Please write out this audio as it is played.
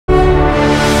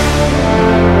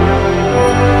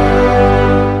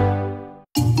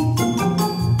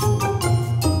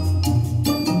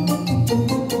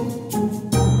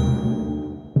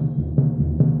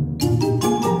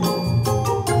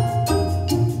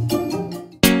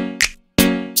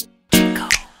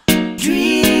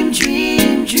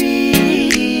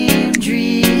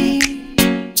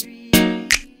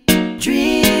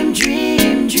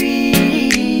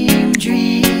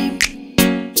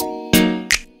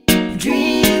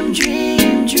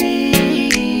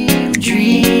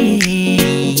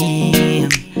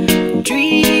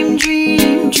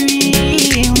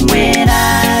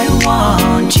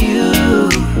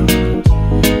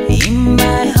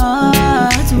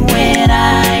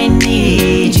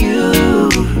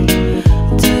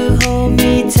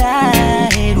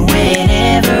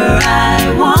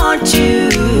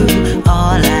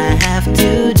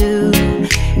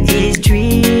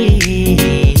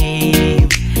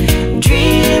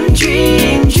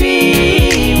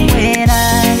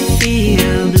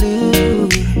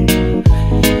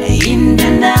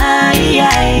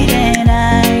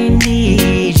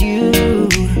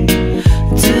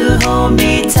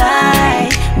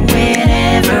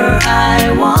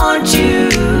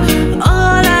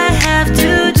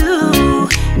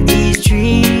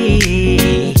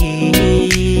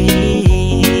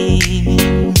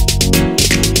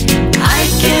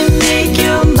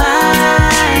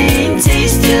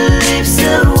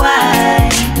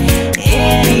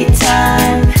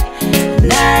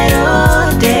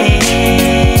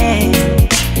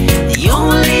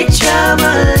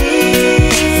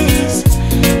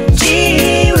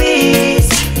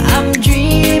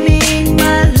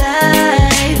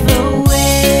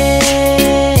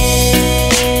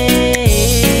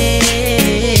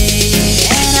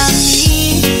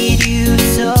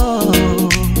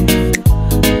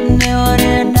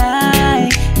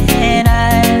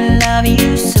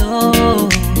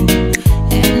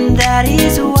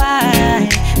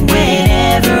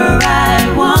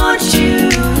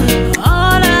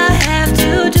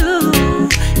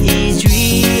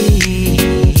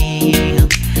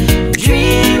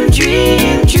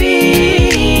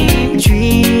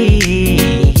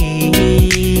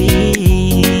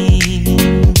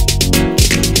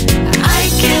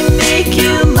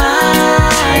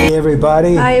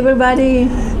everybody. Hi,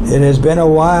 everybody. It has been a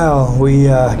while. We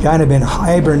kind of been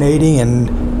hibernating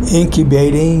and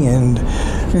incubating, and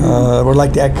we're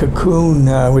like that cocoon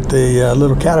with the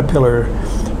little caterpillar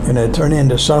going to turn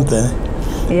into something.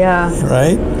 Yeah.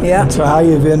 Right? Yeah. And so how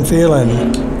you been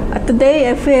feeling?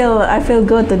 Today I feel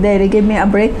good today. They gave me a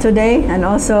break today, and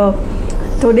also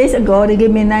 2 days ago they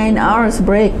gave me 9 hours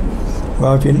break.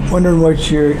 Well, if you're wondering what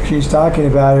she's talking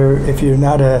about, or if you're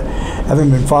not haven't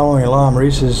been following along,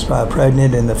 Marissa's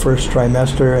pregnant in the first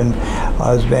trimester and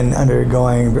has been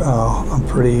undergoing a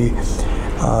pretty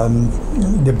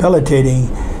debilitating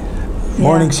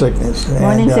morning sickness.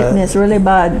 Morning sickness, really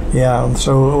bad. Yeah,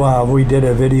 so we did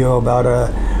a video about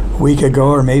a week ago,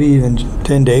 or maybe even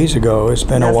 10 days ago. It's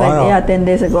been a while. Like, 10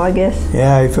 days ago, I guess.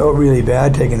 Yeah, I felt really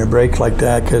bad taking a break like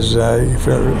that, because it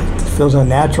feels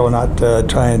unnatural not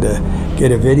trying to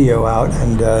get a video out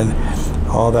and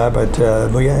all that. But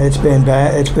it's been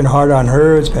bad. It's been hard on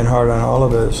her. It's been hard on all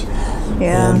of us.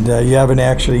 Yeah. And you haven't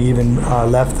actually even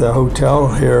left the hotel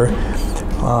here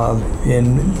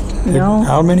in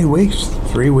how many weeks?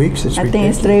 3 weeks. I think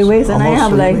it's 3 weeks, and I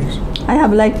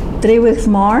have like 3 weeks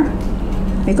more,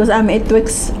 because I'm 8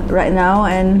 weeks right now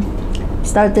and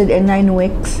started in 9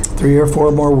 weeks. 3 or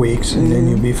 4 more weeks, and then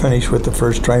you'll be finished with the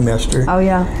first trimester. Oh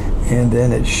yeah. And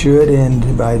then it should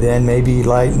end by then, maybe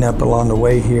lighten up along the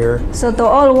way here. So to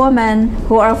all women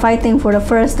who are fighting for the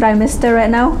first trimester right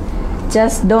now,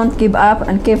 just don't give up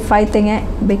and keep fighting it,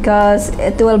 because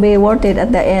it will be worth it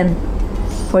at the end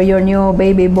for your new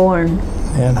baby born.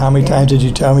 And how many times did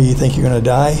you tell me you think you're going to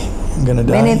die? I'm going to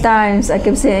die. Many times. I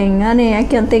keep saying, honey, I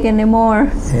can't take anymore.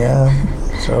 Yeah.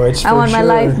 So it's for I want my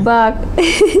life back.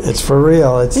 It's for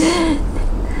real. It's.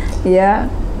 Yeah.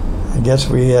 I guess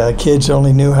we kids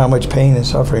only knew how much pain and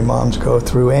suffering moms go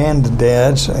through, and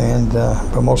dads, and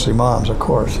but mostly moms, of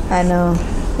course. I know.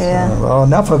 Yeah. So, well,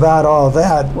 enough about all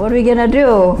that. What are we gonna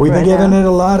do? We've been giving it a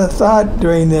lot of thought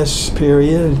during this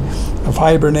period of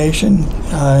hibernation,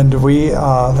 and we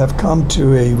have come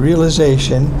to a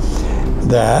realization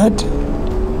that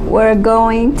we're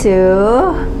going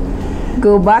to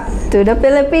go back to the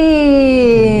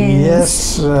Philippines.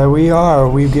 Yes, we are.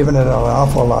 We've given it an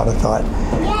awful lot of thought.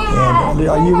 And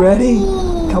are you ready?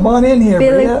 Come on in here,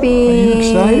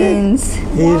 Philippines. Bria. Are you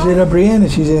excited? Is it a Brianna?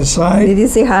 She's inside. Did you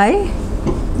say hi?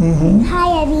 Mm-hmm.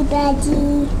 Hi,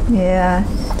 everybody. Yeah.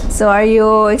 So are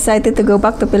you excited to go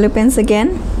back to Philippines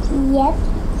again? Yep.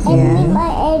 And meet my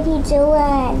Auntie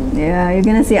Joanne. Yeah, you're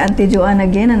gonna see Auntie Joanne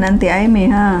again and Auntie Aimee,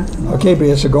 huh? Okay,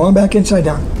 Bria, so going back inside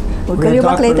now. We'll call you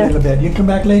back later. A little bit. You come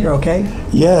back later, okay?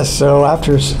 Yes, so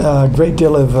after a great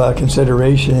deal of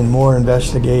consideration and more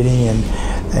investigating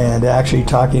and actually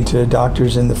talking to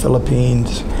doctors in the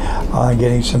Philippines,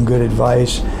 getting some good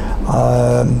advice,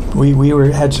 we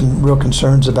had some real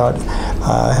concerns about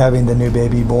having the new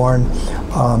baby born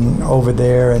over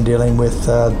there and dealing with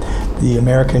the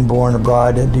American born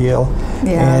abroad deal.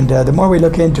 Yeah. And the more we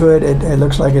look into it, it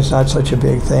looks like it's not such a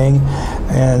big thing,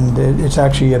 and it's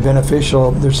actually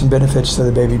beneficial. There's some benefits to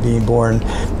the baby being born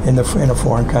in a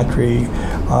foreign country.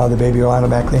 The baby will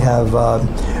automatically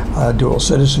have dual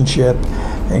citizenship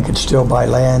and can still buy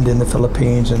land in the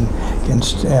Philippines, and can,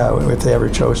 if they ever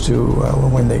chose to,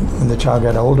 when the child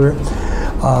got older.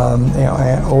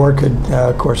 Or could,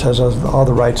 of course, has all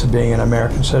the rights of being an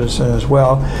American citizen as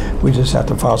well. We just have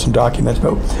to file some documents.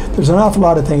 But there's an awful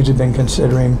lot of things we've been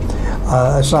considering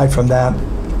aside from that.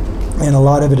 And a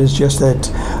lot of it is just that,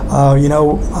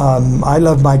 I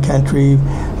love my country,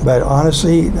 but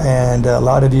honestly, and a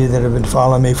lot of you that have been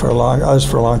following me for a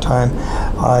long time,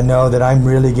 know that I'm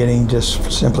really getting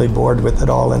just simply bored with it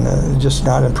all, and just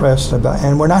not impressed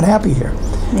and we're not happy here.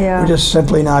 Yeah. We're just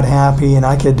simply not happy, and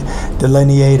I could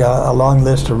delineate a long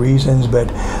list of reasons,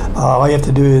 but all you have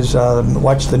to do is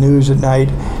watch the news at night,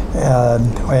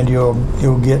 and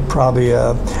you'll get probably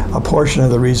a portion of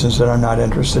the reasons that I'm not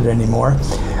interested anymore.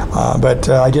 But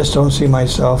I just don't see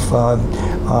myself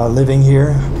living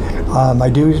here. I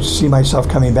do see myself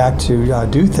coming back to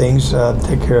do things,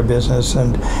 take care of business,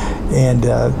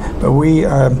 but we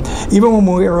even when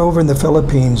we were over in the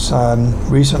Philippines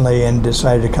recently and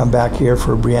decided to come back here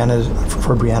for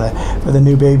the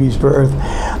new baby's birth.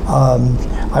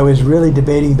 I was really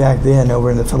debating back then over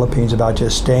in the Philippines about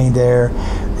just staying there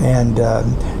and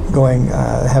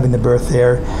having the birth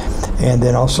there, and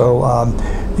then also.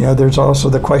 There's also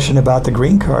the question about the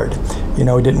green card. We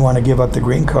didn't want to give up the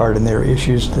green card, and there are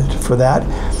issues for that.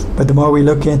 But the more we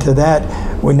look into that,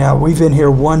 we've been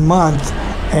here 1 month,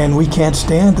 and we can't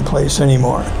stand the place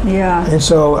anymore. Yeah. And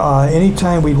so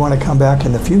anytime we'd want to come back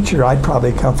in the future, I'd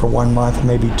probably come for 1 month,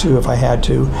 maybe 2 if I had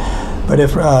to. But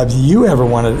if you ever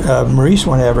wanted, Maurice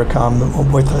wanted to ever come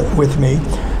with me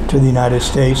to the United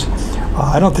States,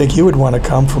 I don't think you would want to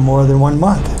come for more than 1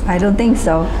 month. I don't think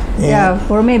so. Yeah,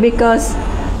 for me, because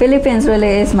Philippines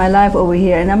really is my life over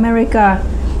here. In America,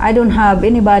 I don't have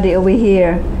anybody over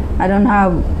here. I don't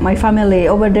have my family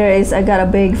over there. I got a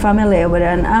big family over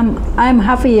there, and I'm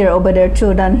happier over there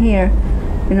too than here,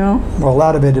 you know. Well, a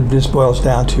lot of it just boils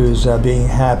down to is being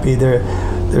happy.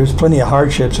 There's plenty of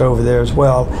hardships over there as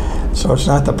well, so it's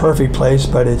not the perfect place,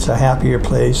 but it's a happier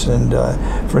place. And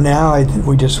for now,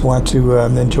 we just want to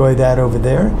enjoy that over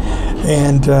there.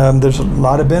 And there's a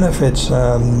lot of benefits.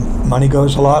 Money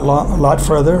goes a lot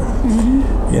further. Mm-hmm.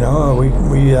 You know,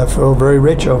 we feel very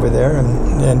rich over there,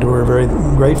 and we're very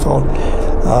grateful.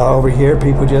 Over here,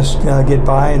 people just get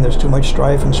by, and there's too much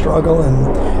strife and struggle,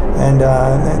 and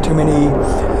too many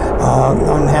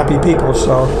unhappy people.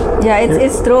 So yeah,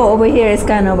 it's true. Over here, it's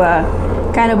kind of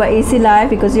a easy life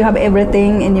because you have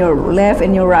everything in your left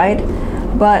and your right.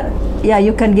 But yeah,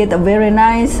 you can get a very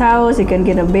nice house. You can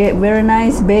get a very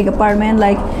nice big apartment.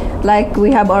 Like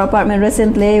we have our apartment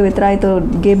recently. We try to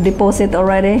give deposit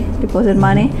money,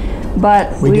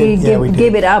 but we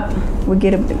give it up. We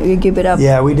give it up.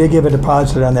 Yeah, we did give a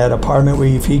deposit on that apartment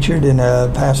we featured in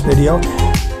a past video.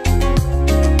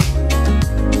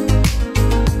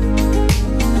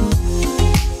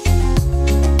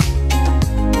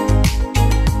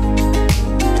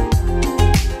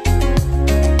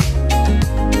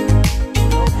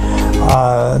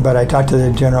 But I talked to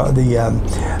the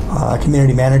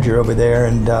community manager over there,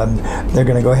 and they're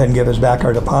going to go ahead and give us back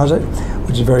our deposit,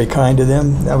 which is very kind to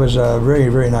them. That was a very,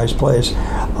 very nice place.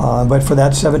 But for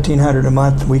that $1,700 a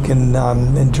month, we can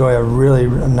enjoy a really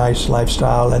nice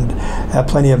lifestyle and have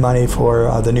plenty of money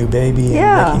for the new baby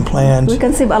and making plans. We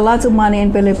can save a lot of money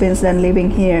in Philippines than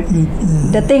living here.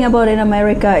 Mm-hmm. The thing about in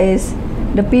America is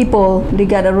the people, they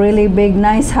got a really big,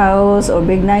 nice house or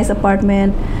big, nice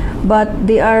apartment, but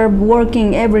they are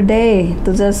working every day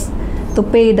to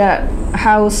pay the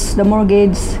house, the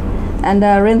mortgage, and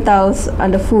the rentals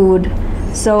and the food.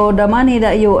 So the money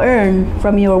that you earn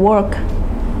from your work,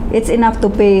 it's enough to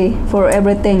pay for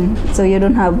everything, so you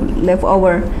don't have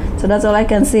leftover. So that's all I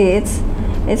can say.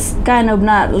 It's kind of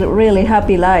not really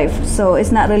happy life. So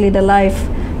it's not really the life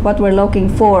what we're looking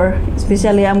for.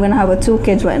 Especially, I'm gonna have 2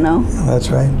 kids right now. That's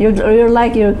right. You're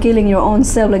like you're killing your own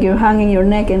self, like you're hanging your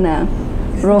neck in a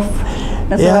roof.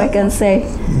 That's all I can say.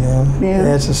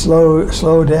 Yeah, it's a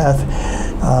slow death.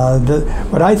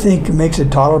 What I think makes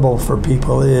it tolerable for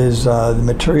people is the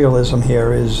materialism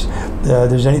here. Is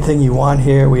there's anything you want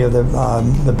here? We have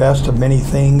the best of many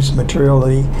things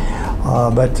materially,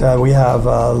 but we have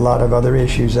a lot of other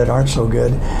issues that aren't so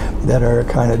good, that are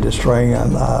kind of destroying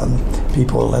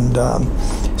people, and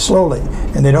slowly,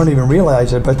 and they don't even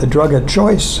realize it. But the drug of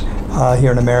choice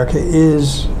here in America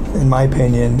is, in my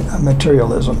opinion,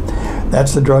 materialism.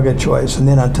 That's the drug of choice. And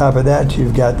then on top of that,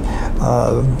 you've got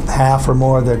half or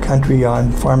more of the country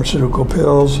on pharmaceutical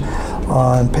pills,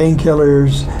 on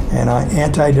painkillers, and on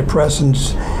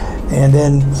antidepressants. And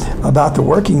then about the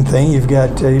working thing, you've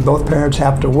got both parents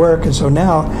have to work, and so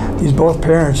now these both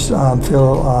parents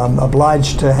feel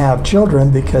obliged to have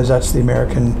children, because that's the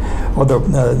American, or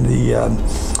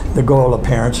the goal of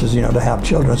parents is, to have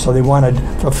children. So they want to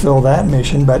fulfill that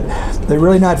mission, but they're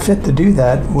really not fit to do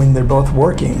that when they're both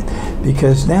working,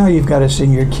 because now you've got to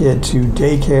send your kid to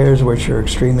daycares, which are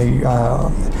extremely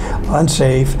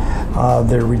unsafe.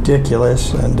 They're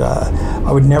ridiculous, and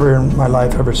I would never in my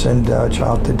life ever send a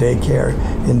child to daycare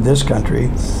in this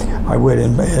country. I would,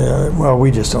 well,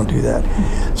 we just don't do that.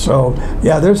 So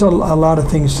yeah, there's a lot of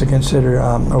things to consider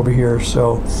over here.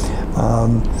 So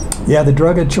yeah, the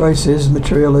drug of choice is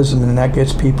materialism, and that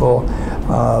gets people,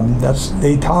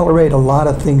 they tolerate a lot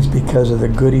of things because of the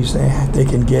goodies they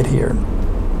can get here.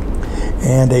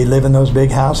 And they live in those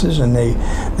big houses, and they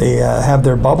have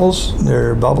their bubbles,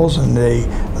 and they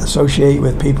associate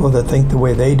with people that think the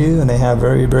way they do, and they have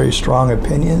very, very strong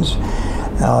opinions.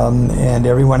 And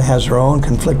everyone has their own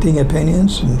conflicting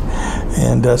opinions,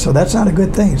 and so that's not a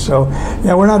good thing. So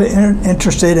yeah, we're not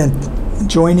interested in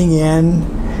joining in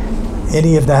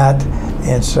any of that,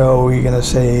 and so we're going to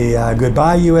say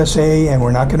goodbye, USA, and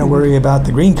we're not going to worry about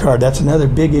the green card. That's another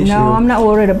big issue. No, I'm not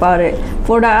worried about it.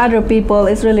 For the other people,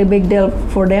 it's really a big deal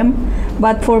for them,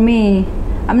 but for me,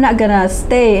 I'm not going to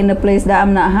stay in a place that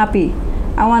I'm not happy.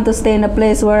 I want to stay in a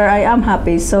place where I am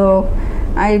happy, so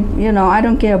I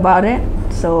don't care about it.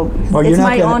 So it's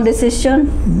my own decision,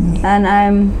 and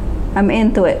I'm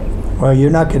into it. Well,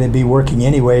 you're not going to be working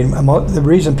anyway. The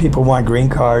reason people want green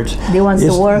cards they want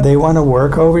to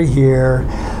work over here.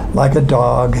 like a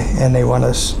dog, and they want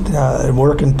to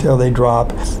work until they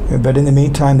drop. But in the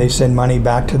meantime, they send money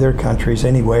back to their countries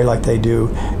anyway, like they do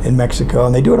in Mexico,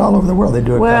 and they do it all over the world. They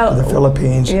do it back to the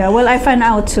Philippines. Yeah, well, I find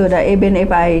out too that even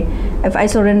if I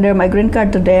surrender my green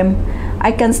card to them,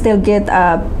 I can still get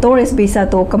a tourist visa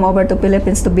to come over to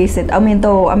Philippines to visit. I mean,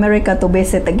 to America to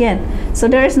visit again. So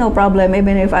there is no problem.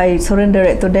 Even if I surrender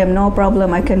it to them, no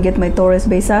problem. I can get my tourist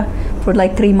visa for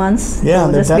like 3 months. Yeah,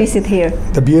 to just visit here.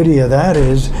 The beauty of that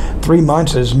is 3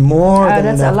 months is more than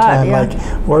that's enough a lot, time. yeah.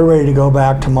 Like we're ready to go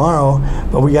back tomorrow,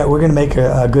 but we're going to make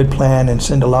a good plan and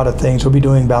send a lot of things. We'll be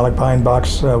doing ballot pine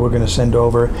box. We're going to send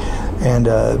over, and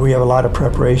we have a lot of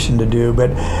preparation to do.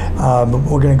 But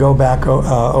we're going to go back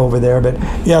over there. But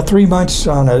yeah, 3 months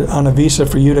on a visa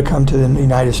for you to come to the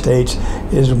United States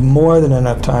is more than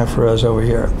enough time for us over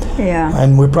here. Yeah.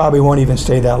 And we probably won't even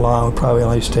stay that long. We'll probably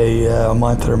only stay a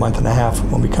month or a month and a half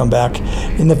when we come back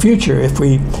in the future.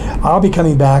 I'll be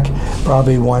coming back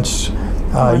probably once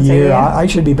a year. I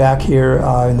should be back here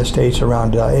in the States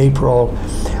around April.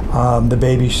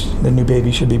 The new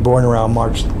baby should be born around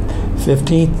March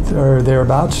 15th or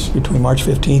thereabouts, between March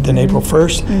 15th and April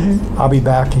 1st. I'll be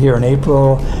back here in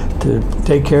April to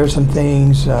take care of some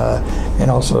things,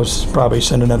 and also probably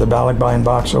send another ballot buying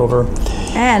box over.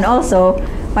 And also,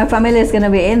 my family is going to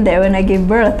be in there when I give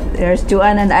birth. There's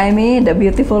Joanne and Amy, the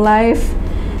beautiful life.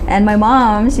 And my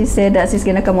mom, she said that she's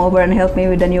going to come over and help me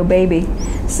with the new baby.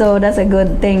 So that's a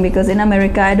good thing, because in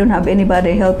America, I don't have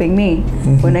anybody helping me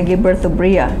when I give birth to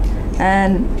Bria.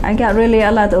 And I got really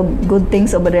a lot of good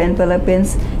things over there in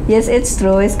Philippines. Yes, it's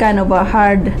true. It's kind of a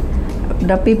hard,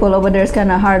 the people over there is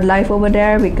kind of hard life over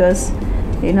there, because,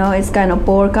 you know, it's kind of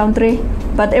poor country.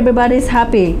 But everybody's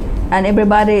happy, and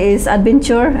everybody is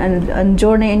adventure and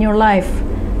journey in your life.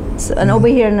 So, and over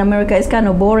here in America, it's kind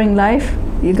of boring life.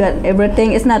 You got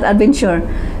everything. It's not adventure.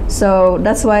 So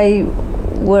that's why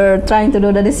we're trying to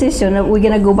do the decision that we're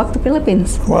gonna go back to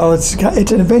Philippines. Well, it's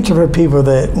an adventure for people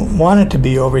that want it to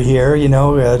be over here. You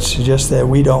know, it's just that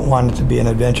we don't want it to be an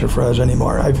adventure for us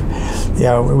anymore.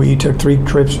 We took 3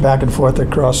 trips back and forth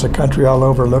across the country, all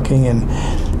over, looking and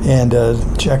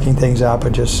checking things out,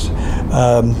 but just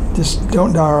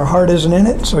don't. Our heart isn't in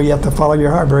it, so you have to follow your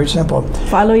heart. Very simple.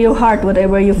 Follow your heart,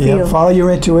 whatever you feel. Yeah, follow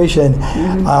your intuition.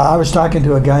 I was talking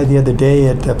to a guy the other day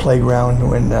at the playground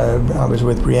when I was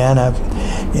with Brianna,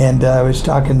 and I was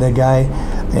talking to the guy,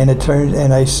 and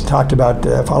I talked about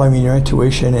following your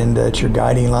intuition, and it's your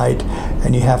guiding light,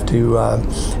 and you have to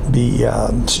be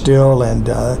still and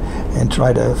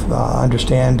try to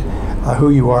understand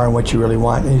who you are and what you really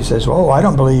want. And he says, "Oh, I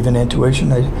don't believe in intuition."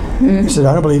 He said,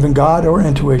 "I don't believe in God or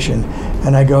intuition."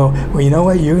 And I go, "Well, you know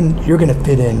what? You're going to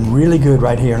fit in really good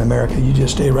right here in America. You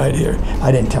just stay right here."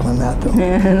 I didn't tell him that, though.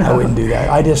 No. I wouldn't do that.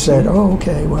 I just said, "Oh,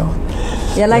 okay, well."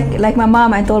 Yeah, like my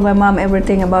mom. I told my mom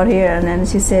everything about here, and then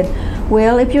she said,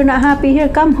 "Well, if you're not happy here,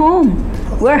 come home.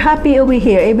 We're happy over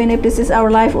here, even if this is our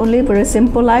life only, very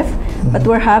simple life, but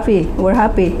we're happy. We're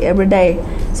happy every day.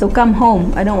 So come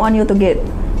home. I don't want you to get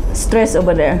stress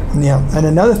over there." Yeah, and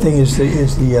another thing is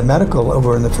the medical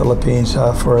over in the Philippines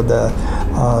for the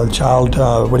child,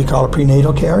 what do you call it,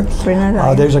 prenatal care?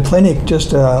 Prenatal. There's a clinic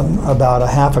just about a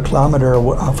half a kilometer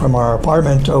from our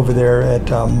apartment over there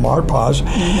at Marpaz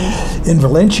in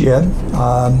Valencia,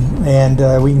 and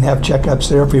we can have checkups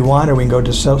there if we want, or we can go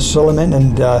to Suleiman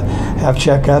and have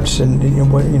checkups, and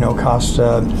cost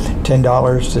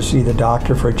 $10 to see the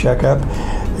doctor for a checkup.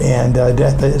 And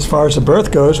as far as the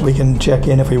birth goes, we can check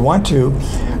in if we want to.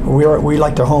 We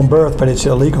like to home birth, but it's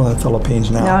illegal in the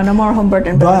Philippines now. No more home birth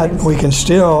in Philippines. But we can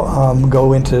still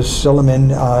go into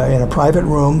Suleiman in a private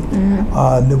room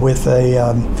with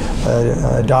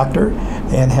a doctor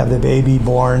and have the baby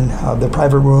born. The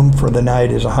private room for the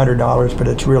night is $100, but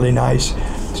it's really nice.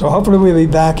 So hopefully we'll be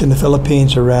back in the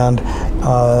Philippines around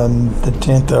the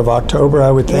 10th of October,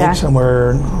 I would think,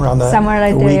 somewhere around that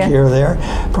week here or there.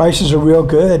 Prices are real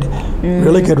good,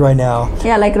 really good right now.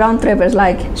 Yeah, like round trip is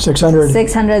like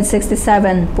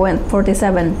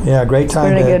 667.47. Yeah, great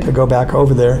time to go back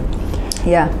over there.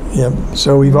 Yeah. Yep.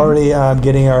 So we've already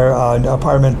getting our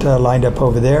apartment lined up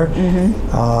over there.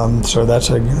 So that's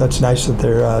nice that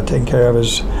they're taking care of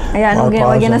us. Yeah, and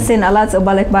we're gonna send a lot of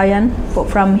balikbayan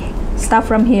from stuff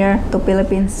from here to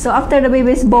Philippines. So after the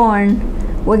baby is born,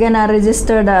 we're gonna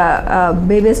register the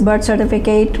baby's birth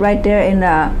certificate right there in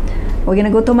the. We're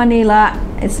gonna go to Manila.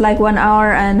 It's like 1.5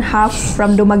 hours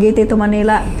from Dumaguete to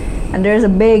Manila, and there's a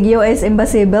big U.S.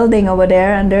 Embassy building over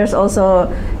there, and there's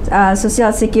also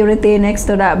Social Security next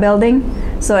to that building.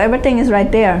 So everything is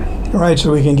right there. Right,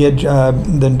 so we can get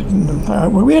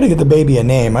we had to get the baby a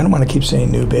name. I don't want to keep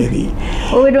saying new baby.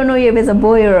 Well, we don't know if it's a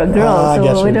boy or a girl, I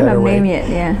guess so we don't have a better name wait. yet.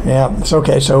 Yeah. Yeah, it's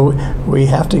okay. So we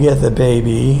have to get the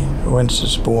baby once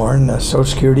it's born, a Social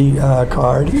Security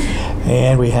card,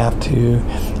 and we have to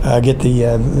get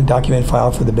the document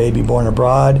file for the baby born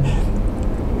abroad,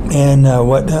 and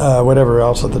whatever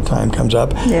else at the time comes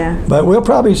up. Yeah. But we'll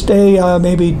probably stay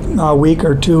maybe a week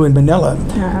or two in Manila.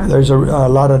 There's a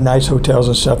lot of nice hotels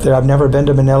and stuff there. I've never been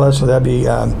to Manila, so that'd be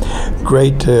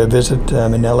great to visit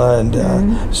Manila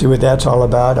and see what that's all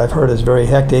about. I've heard it's very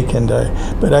hectic, and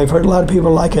but I've heard a lot of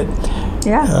people like it.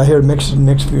 Yeah. I hear mixed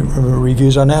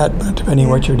reviews on that, depending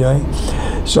on what you're doing.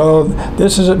 So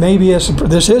this is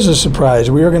this is a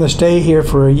surprise. We are going to stay here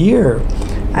for a year.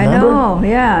 Remember? I know.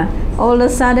 Yeah. All of a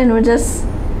sudden, we just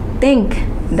think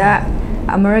that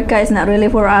America is not really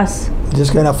for us.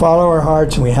 Just going to follow our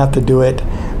hearts, and we have to do it.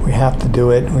 We have to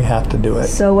do it. We have to do it.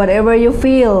 So whatever you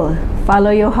feel, follow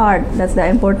your heart. That's the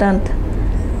important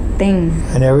thing.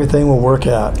 And everything will work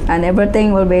out. And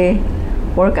everything will be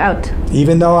work out.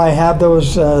 Even though I have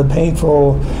those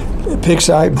painful pig's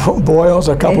eye boils,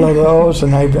 a couple of those,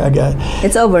 and I got.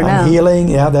 It's over now. Healing,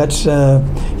 yeah, that's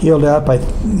healed up.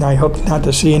 I hope not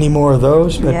to see any more of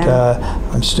those, but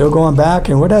I'm still going back.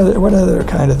 And what other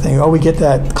kind of thing? Oh, we get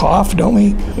that cough, don't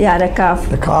we? Yeah, the cough.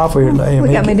 The cough. We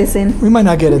got medicine. We might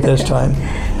not get it this time,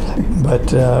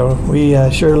 but we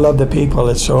sure love the people.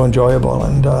 It's so enjoyable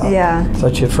and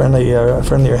such a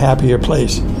friendlier, happier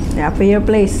place. Happier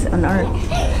place on earth.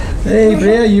 Hey,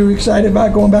 Bria, you excited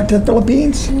about going back to the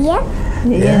Philippines? Yep.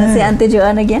 You gonna see Auntie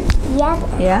Joanne again?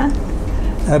 Yep. Yeah.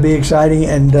 That'll be exciting,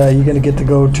 and you're going to get to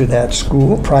go to that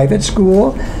school, private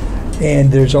school,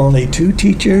 and there's only 2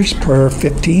 teachers per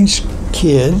 15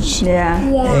 kids. Yeah.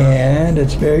 And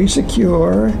it's very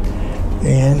secure,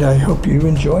 and I hope you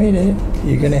enjoyed it.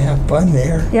 You're going to have fun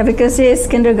there. Yeah, because she is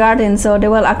kindergarten, so they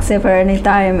will accept her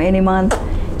anytime, any month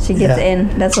she gets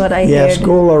in. That's what I heard. Yeah,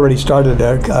 school already started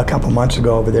a couple months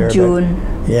ago over there. June.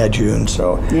 June.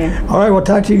 So. Yeah. All right, we'll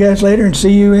talk to you guys later and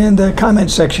see you in the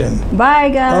comment section. Bye,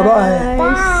 guys. Bye-bye.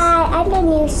 Bye. I'm a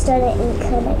new student in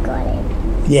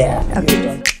kindergarten. Yeah.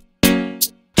 Okay.